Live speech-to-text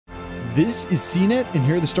This is CNET, and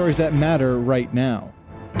here are the stories that matter right now.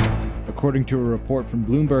 According to a report from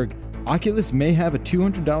Bloomberg, Oculus may have a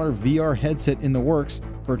 $200 VR headset in the works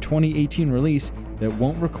for a 2018 release that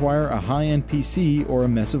won't require a high-end PC or a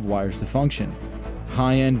mess of wires to function.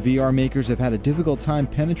 High-end VR makers have had a difficult time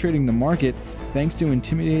penetrating the market thanks to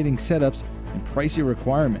intimidating setups and pricey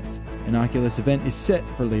requirements. An Oculus event is set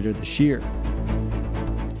for later this year.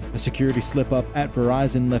 A security slip-up at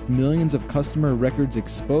Verizon left millions of customer records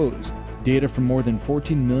exposed. Data from more than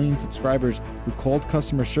 14 million subscribers who called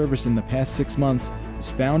customer service in the past 6 months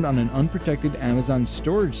was found on an unprotected Amazon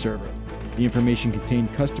storage server. The information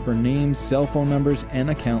contained customer names, cell phone numbers,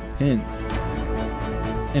 and account PINs.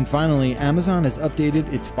 And finally, Amazon has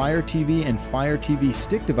updated its Fire TV and Fire TV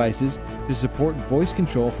Stick devices to support voice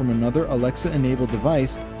control from another Alexa-enabled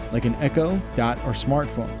device like an Echo, Dot, or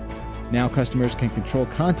smartphone. Now customers can control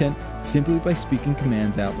content simply by speaking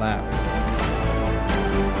commands out loud.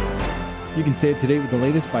 You can stay up to date with the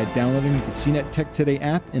latest by downloading the CNET Tech Today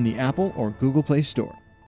app in the Apple or Google Play Store.